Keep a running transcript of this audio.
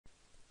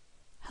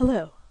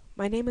Hello,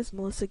 my name is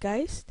Melissa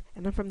Geist,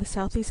 and I'm from the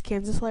Southeast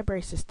Kansas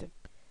Library System.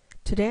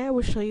 Today I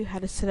will show you how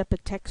to set up a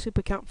TechSoup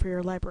account for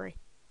your library.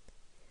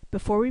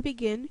 Before we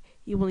begin,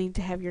 you will need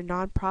to have your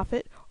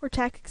nonprofit or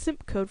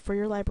tax-exempt code for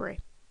your library.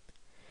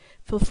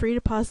 Feel free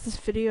to pause this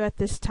video at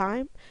this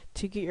time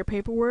to get your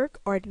paperwork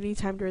or at any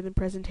time during the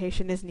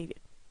presentation as needed.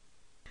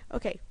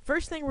 Okay,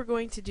 first thing we're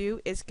going to do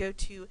is go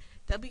to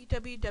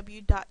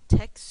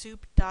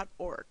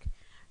www.techsoup.org.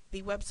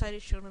 The website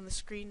is shown on the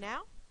screen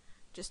now.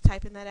 Just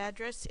type in that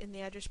address in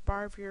the address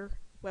bar of your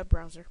web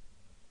browser.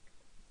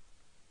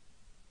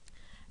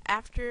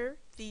 After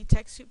the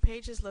TechSoup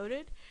page is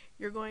loaded,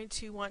 you're going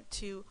to want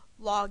to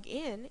log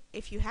in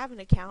if you have an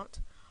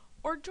account,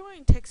 or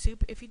join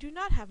TechSoup if you do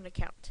not have an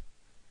account.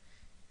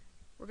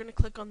 We're going to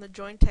click on the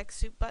Join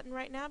TechSoup button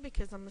right now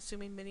because I'm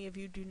assuming many of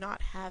you do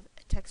not have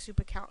a TechSoup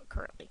account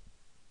currently.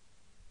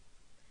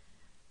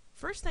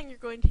 First thing you're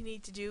going to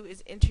need to do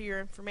is enter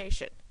your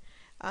information.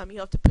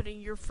 You'll have to put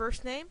in your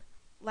first name,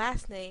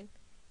 last name,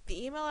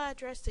 the email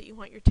address that you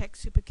want your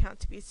TechSoup account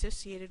to be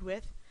associated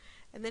with,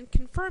 and then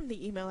confirm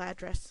the email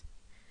address.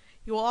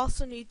 You will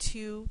also need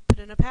to put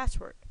in a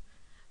password.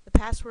 The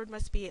password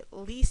must be at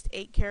least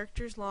 8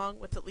 characters long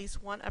with at least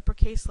one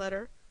uppercase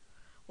letter,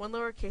 one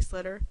lowercase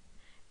letter,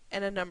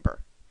 and a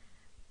number.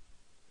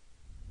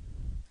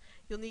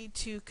 You'll need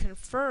to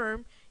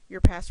confirm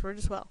your password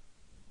as well.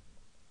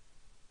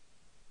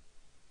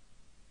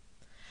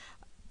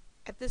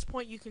 At this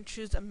point you can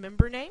choose a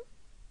member name.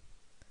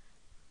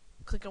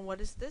 Click on what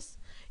is this.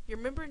 Your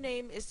member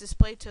name is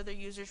displayed to other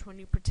users when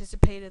you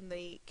participate in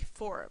the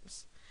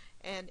forums,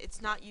 and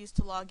it's not used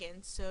to log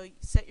in, so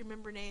set your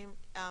member name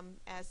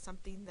as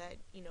something that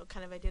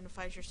kind of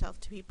identifies yourself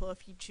to people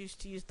if you choose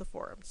to use the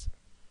forums.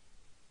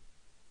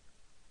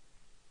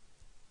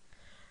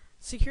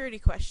 Security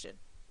question.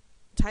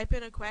 Type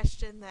in a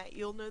question that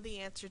you'll know the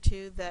answer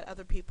to that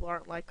other people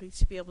aren't likely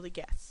to be able to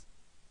guess.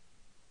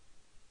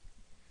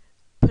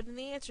 Put in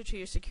the answer to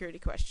your security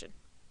question.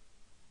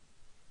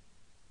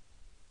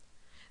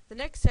 The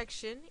next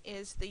section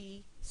is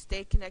the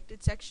Stay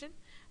Connected section.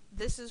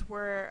 This is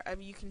where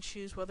you can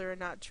choose whether or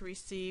not to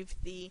receive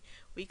the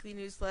weekly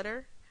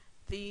newsletter,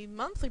 the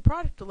monthly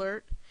product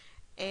alert,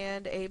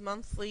 and a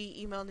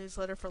monthly email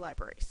newsletter for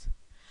libraries.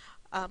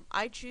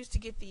 I choose to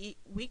get the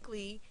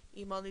weekly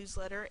email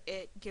newsletter.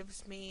 It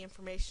gives me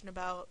information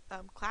about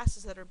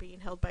classes that are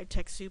being held by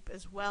TechSoup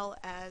as well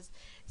as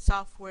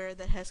software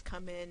that has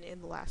come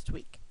in the last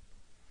week.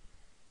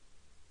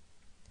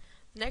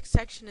 The next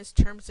section is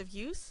Terms of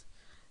Use.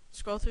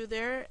 Scroll through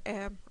there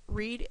and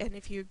read, and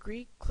if you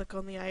agree, click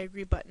on the I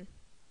agree button.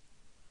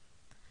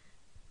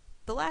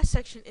 The last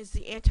section is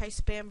the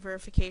anti-spam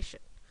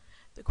verification.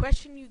 The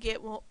question you get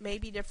may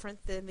be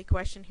different than the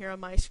question here on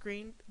my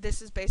screen.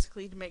 This is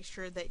basically to make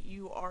sure that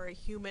you are a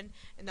human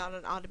and not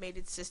an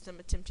automated system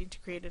attempting to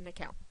create an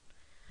account.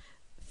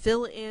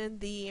 Fill in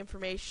the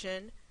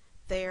information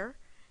there,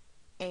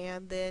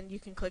 and then you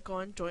can click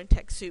on Join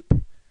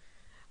TechSoup.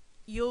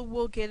 You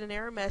will get an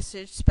error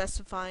message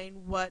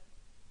specifying what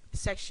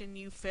section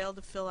you failed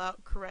to fill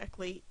out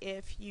correctly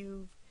if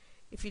you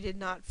did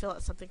not fill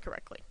out something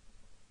correctly.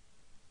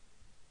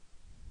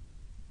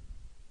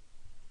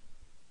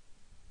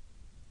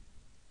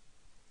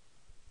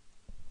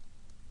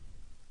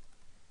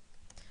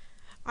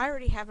 I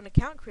already have an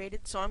account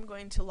created, so I'm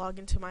going to log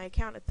into my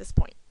account at this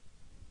point.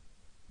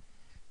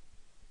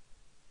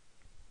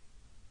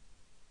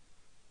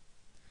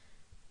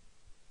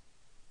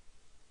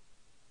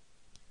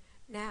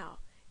 Now,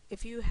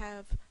 if you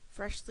have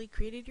freshly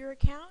created your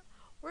account,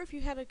 or if you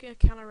had an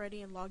account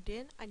already and logged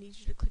in, I need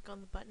you to click on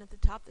the button at the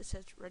top that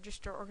says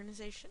Register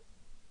Organization.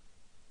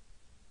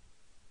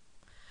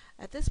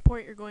 At this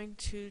point, you're going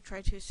to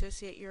try to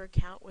associate your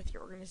account with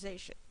your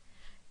organization.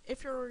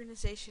 If your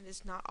organization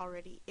is not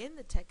already in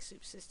the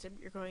TechSoup system,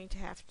 you're going to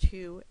have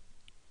to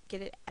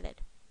get it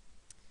added.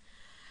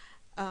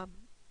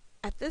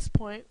 At this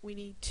point, we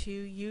need to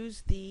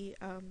use the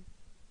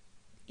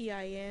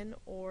EIN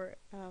or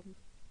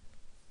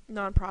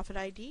nonprofit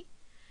ID.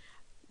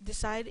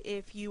 Decide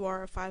if you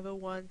are a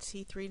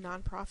 501c3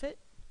 nonprofit,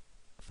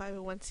 a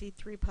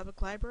 501c3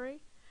 public library,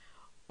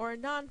 or a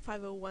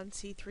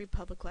non-501c3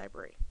 public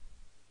library.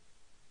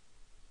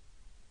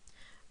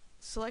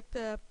 Select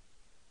the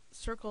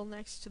circle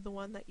next to the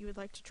one that you would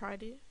like to try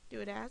to do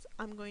it as.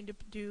 I'm going to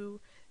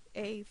do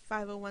a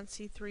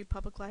 501c3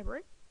 public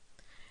library,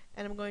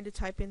 and I'm going to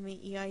type in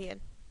the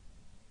EIN.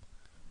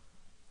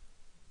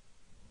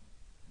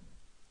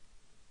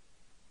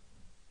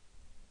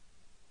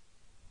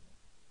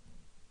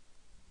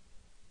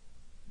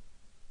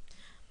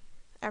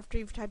 After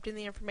you've typed in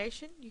the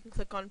information, you can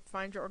click on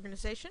Find Your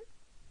Organization.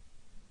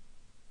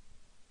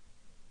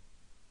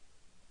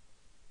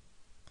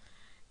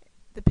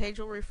 The page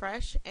will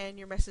refresh and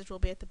your message will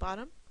be at the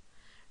bottom.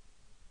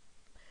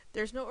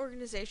 There's no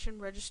organization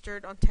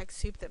registered on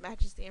TechSoup that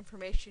matches the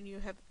information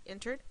you have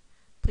entered.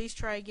 Please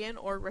try again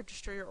or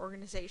register your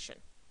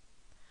organization.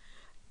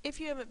 If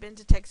you haven't been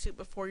to TechSoup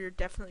before, you're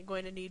definitely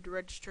going to need to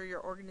register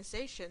your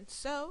organization,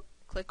 so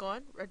click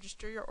on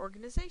Register Your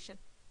Organization.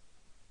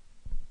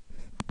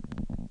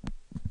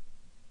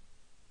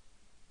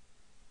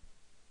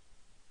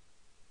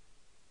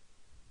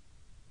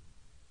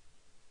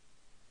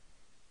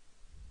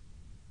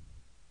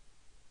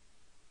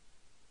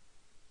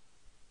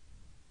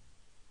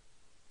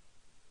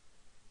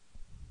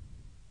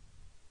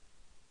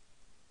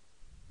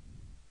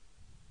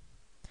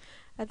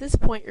 At this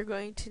point, you're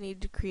going to need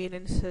to create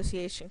an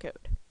association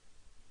code.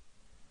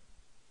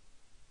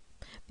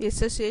 The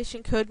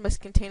association code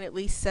must contain at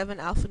least 7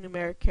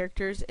 alphanumeric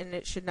characters, and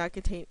it should not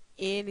contain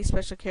any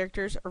special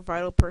characters or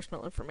vital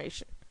personal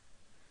information.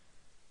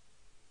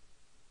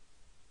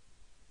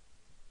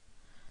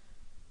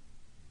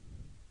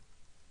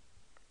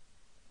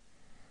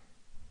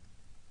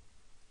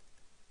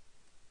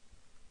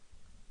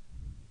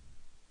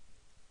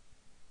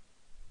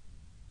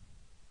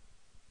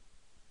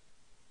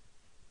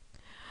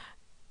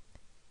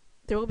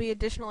 There will be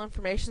additional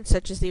information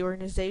such as the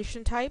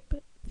organization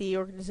type, the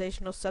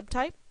organizational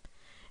subtype,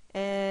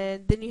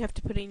 and then you have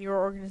to put in your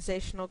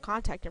organizational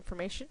contact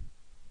information,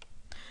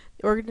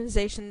 the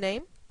organization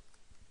name,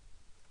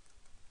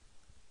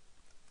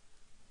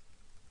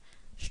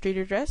 street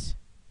address,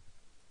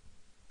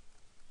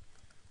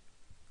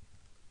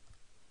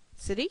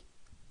 city,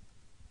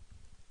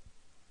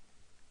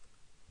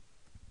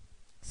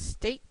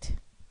 state.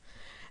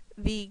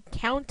 The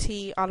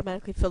county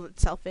automatically filled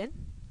itself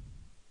in.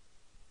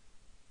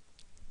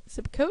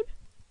 Zip code,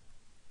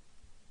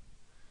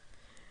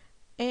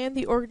 and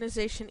the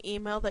organization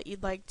email that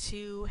you'd like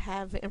to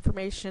have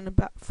information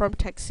about from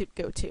TechSoup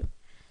go to.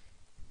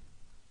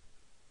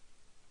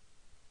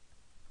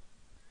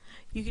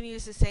 You can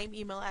use the same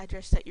email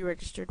address that you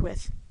registered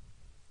with.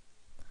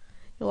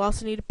 You'll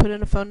also need to put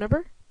in a phone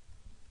number,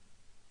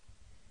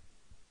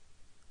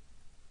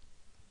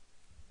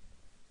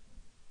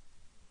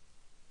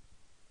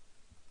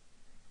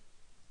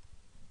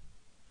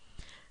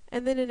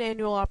 and then an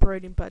annual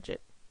operating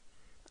budget.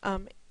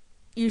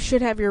 You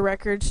should have your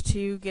records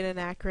to get an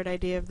accurate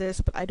idea of this,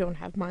 but I don't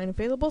have mine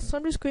available, so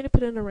I'm just going to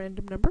put in a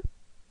random number.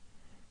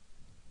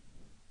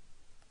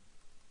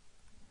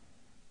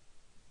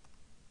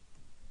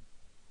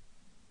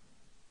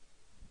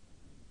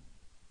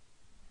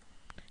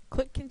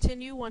 Click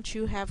Continue once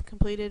you have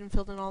completed and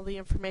filled in all the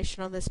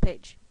information on this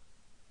page.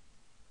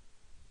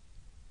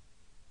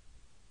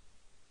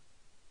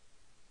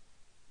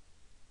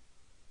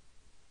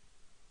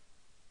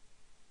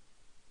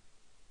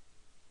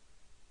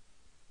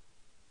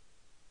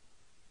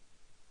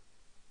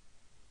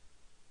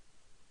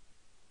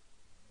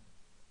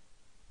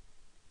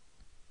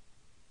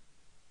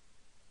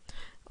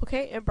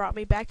 Okay, it brought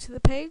me back to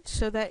the page,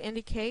 so that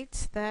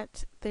indicates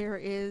that there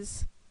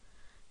is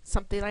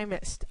something I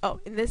missed. Oh,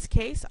 in this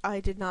case,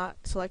 I did not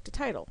select a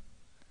title.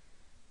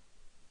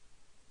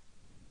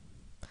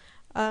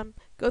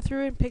 Go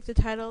through and pick the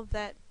title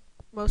that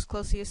most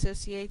closely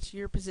associates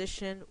your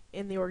position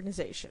in the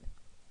organization.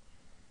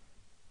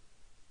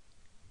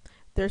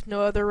 There's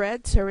no other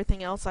red, so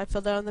everything else I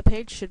filled out on the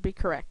page should be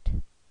correct.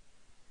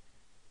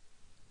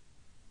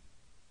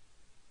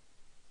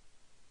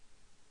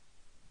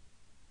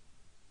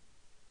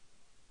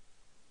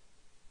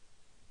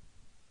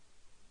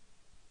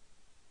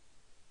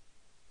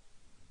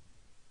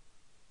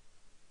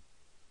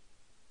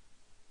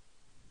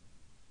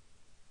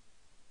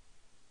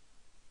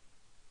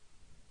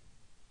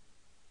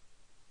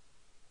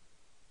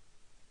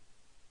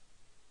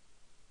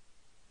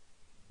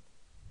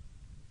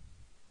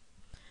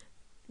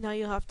 Now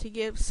you'll have to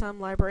give some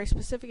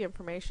library-specific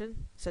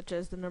information, such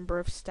as the number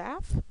of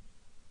staff,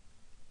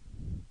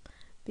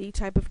 the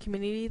type of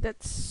community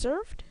that's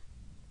served,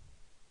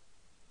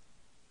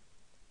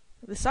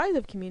 the size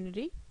of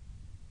community,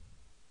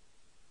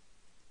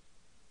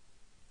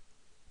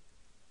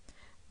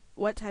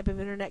 what type of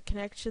internet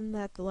connection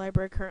that the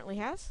library currently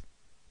has.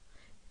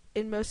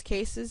 In most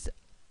cases,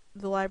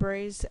 the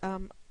libraries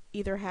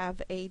either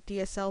have a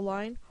DSL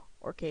line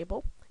or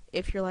cable.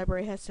 If your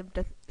library has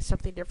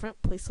something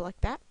different, please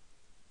select that.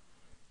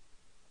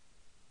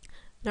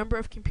 Number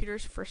of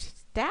computers for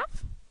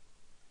staff.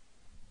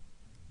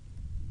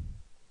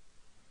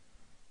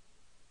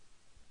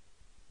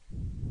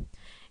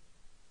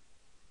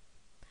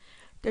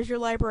 Does your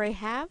library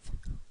have?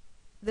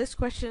 This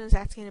question is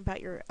asking about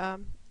your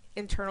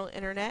internal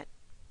internet.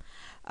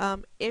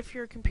 If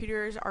your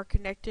computers are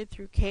connected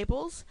through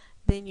cables,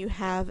 then you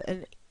have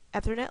an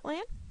Ethernet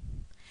LAN.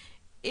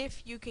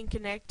 If you can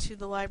connect to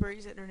the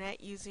library's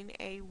internet using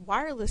a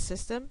wireless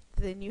system,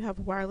 then you have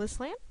wireless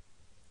LAN.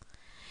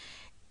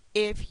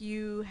 If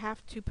you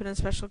have to put in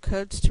special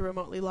codes to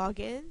remotely log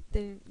in,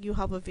 then you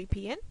have a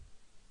VPN.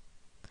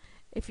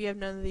 If you have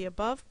none of the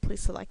above, please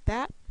select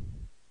that.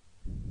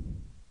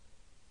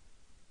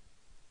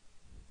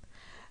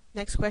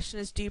 Next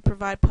question is, do you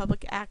provide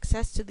public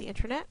access to the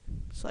internet?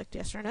 Select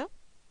yes or no.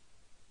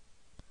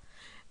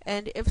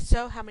 And if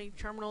so, how many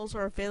terminals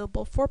are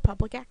available for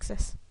public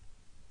access?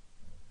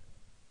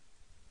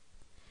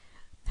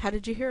 How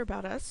did you hear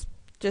about us?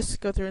 Just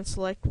go through and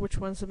select which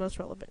one's the most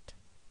relevant.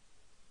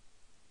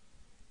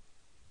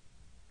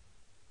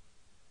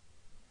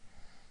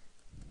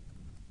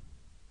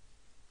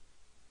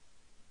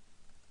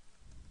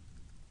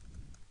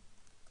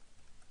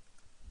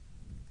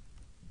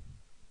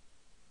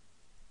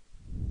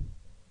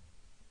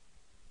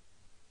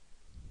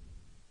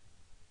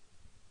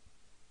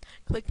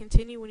 Click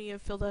Continue when you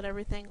have filled out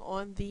everything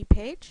on the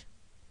page.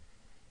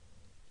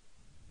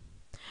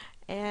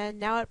 And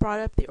now it brought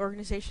up the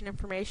organization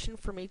information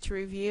for me to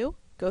review.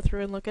 Go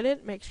through and look at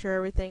it, make sure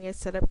everything is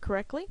set up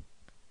correctly.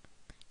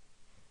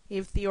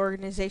 If the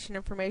organization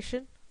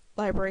information,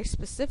 library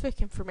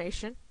specific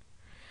information,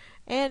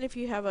 and if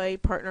you have a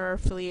partner or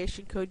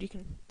affiliation code, you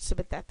can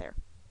submit that there.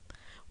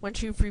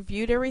 Once you've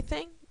reviewed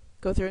everything,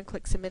 go through and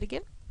click Submit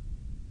again.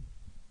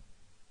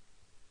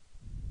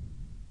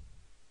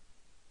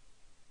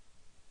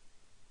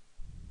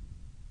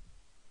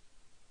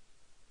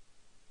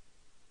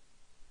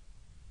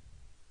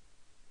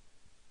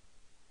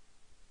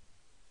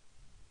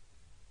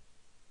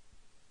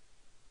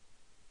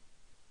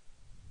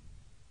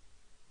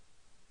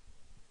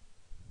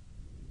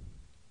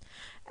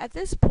 At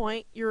this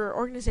point, your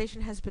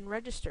organization has been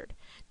registered.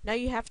 Now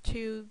you have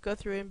to go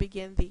through and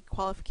begin the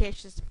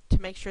qualifications to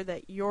make sure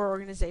that your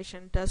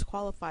organization does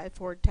qualify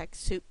for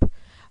TechSoup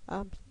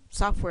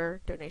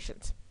software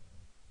donations.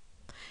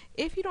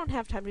 If you don't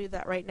have time to do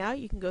that right now,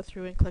 you can go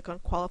through and click on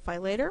Qualify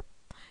later.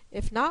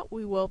 If not,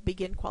 we will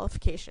begin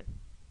qualification.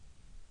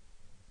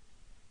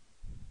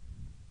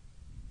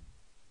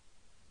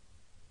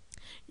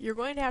 You're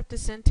going to have to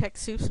send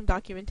TechSoup some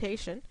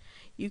documentation.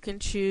 You can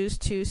choose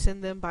to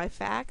send them by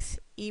fax,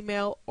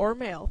 email, or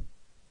mail.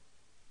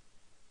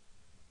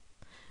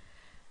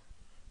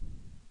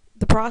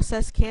 The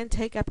process can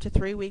take up to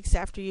 3 weeks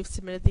after you've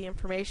submitted the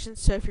information,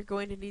 so if you're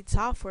going to need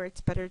software, it's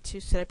better to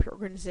set up your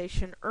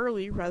organization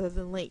early rather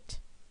than late.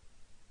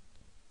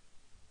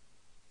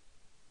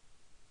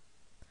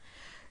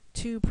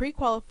 To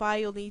pre-qualify,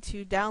 you'll need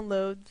to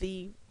download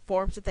the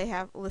forms that they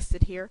have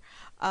listed here.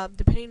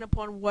 Depending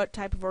upon what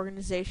type of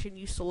organization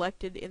you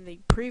selected in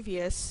the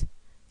previous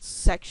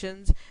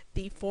sections,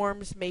 the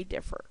forms may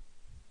differ.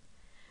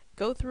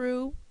 Go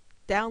through,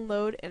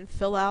 download, and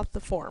fill out the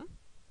form.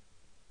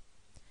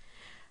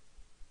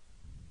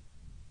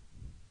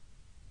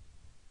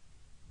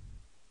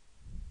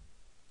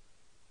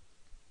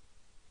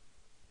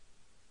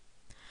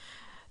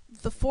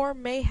 The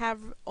form may have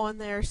on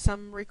there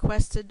some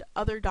requested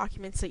other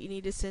documents that you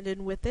need to send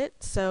in with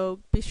it,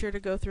 so be sure to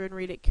go through and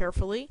read it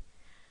carefully.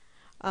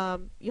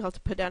 You'll have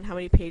to put down how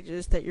many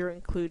pages that you're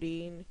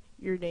including,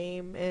 your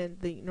name and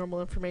the normal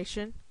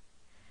information,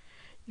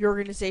 your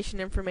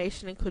organization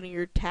information including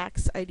your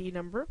tax ID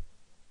number.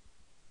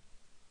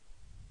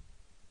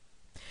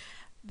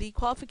 The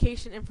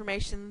qualification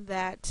information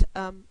that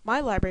my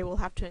library will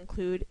have to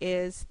include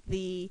is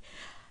the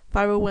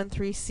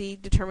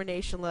 501(c)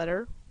 determination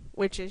letter,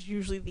 which is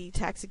usually the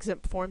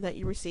tax-exempt form that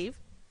you receive.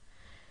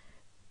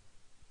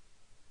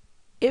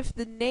 If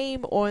the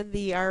name on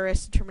the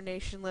IRS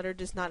determination letter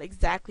does not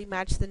exactly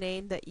match the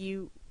name that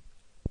you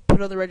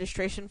put on the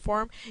registration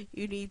form,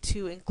 you need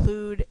to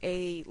include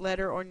a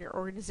letter on your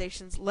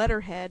organization's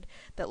letterhead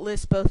that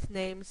lists both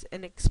names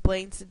and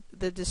explains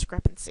the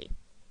discrepancy.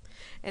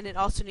 And it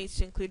also needs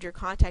to include your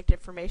contact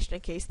information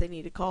in case they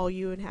need to call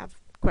you and have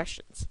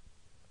questions.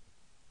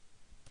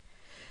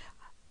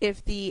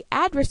 If the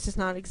address does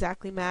not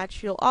exactly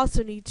match, you'll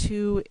also need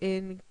to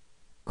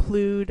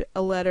include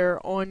a letter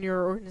on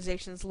your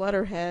organization's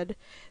letterhead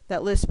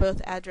that lists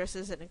both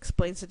addresses and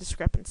explains the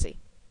discrepancy.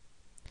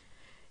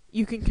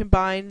 You can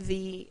combine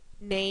the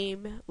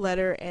name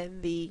letter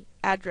and the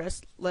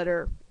address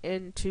letter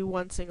into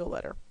one single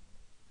letter.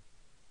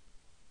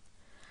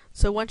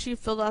 So once you've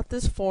filled out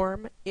this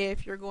form,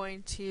 if you're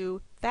going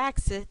to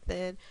fax it,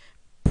 then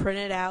print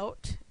it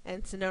out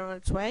and send it on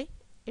its way.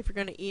 If you're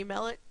going to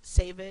email it,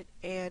 save it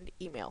and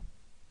email.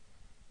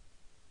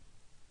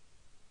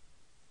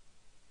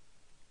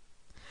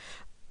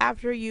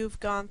 After you've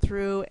gone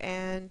through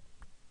and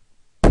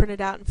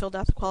printed out and filled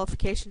out the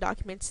qualification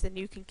documents, then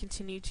you can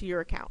continue to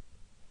your account.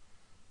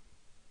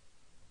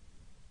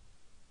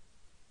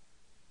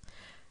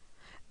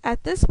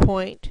 At this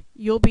point,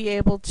 you'll be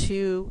able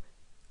to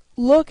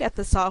look at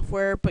the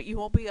software, but you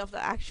won't be able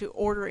to actually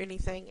order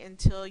anything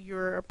until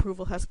your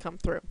approval has come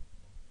through.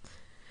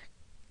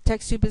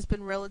 TechSoup has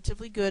been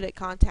relatively good at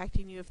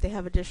contacting you if they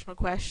have additional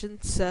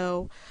questions,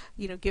 so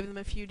give them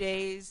a few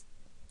days,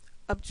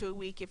 up to a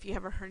week. If you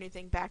haven't heard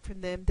anything back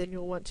from them, then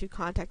you'll want to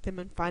contact them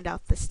and find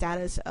out the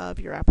status of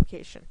your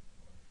application.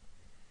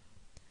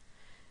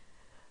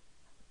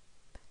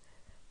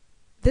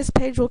 This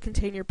page will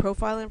contain your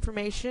profile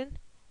information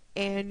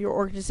and your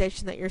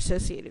organization that you're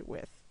associated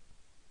with.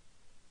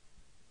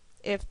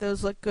 If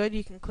those look good,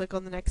 you can click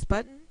on the next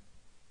button.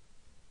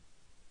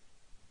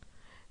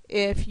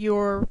 If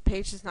your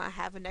page does not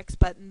have a next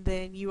button,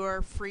 then you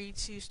are free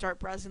to start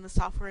browsing the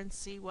software and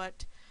see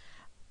what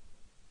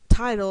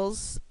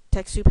titles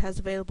TechSoup has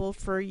available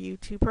for you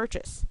to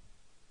purchase.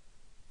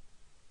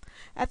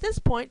 At this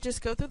point,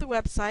 just go through the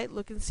website,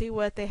 look and see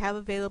what they have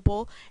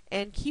available,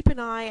 and keep an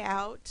eye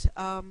out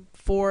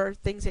for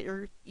things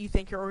that you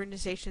think your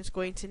organization is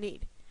going to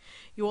need.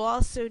 You will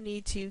also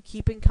need to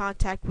keep in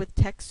contact with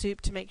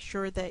TechSoup to make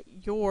sure that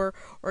your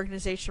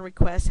organization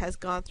request has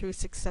gone through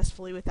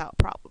successfully without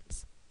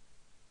problems.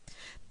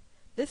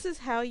 This is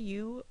how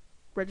you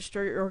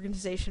register your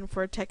organization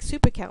for a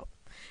TechSoup account.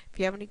 If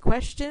you have any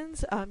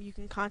questions, you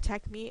can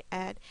contact me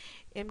at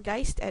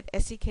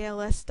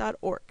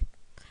mgeist@sekls.org.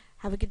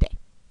 Have a good day.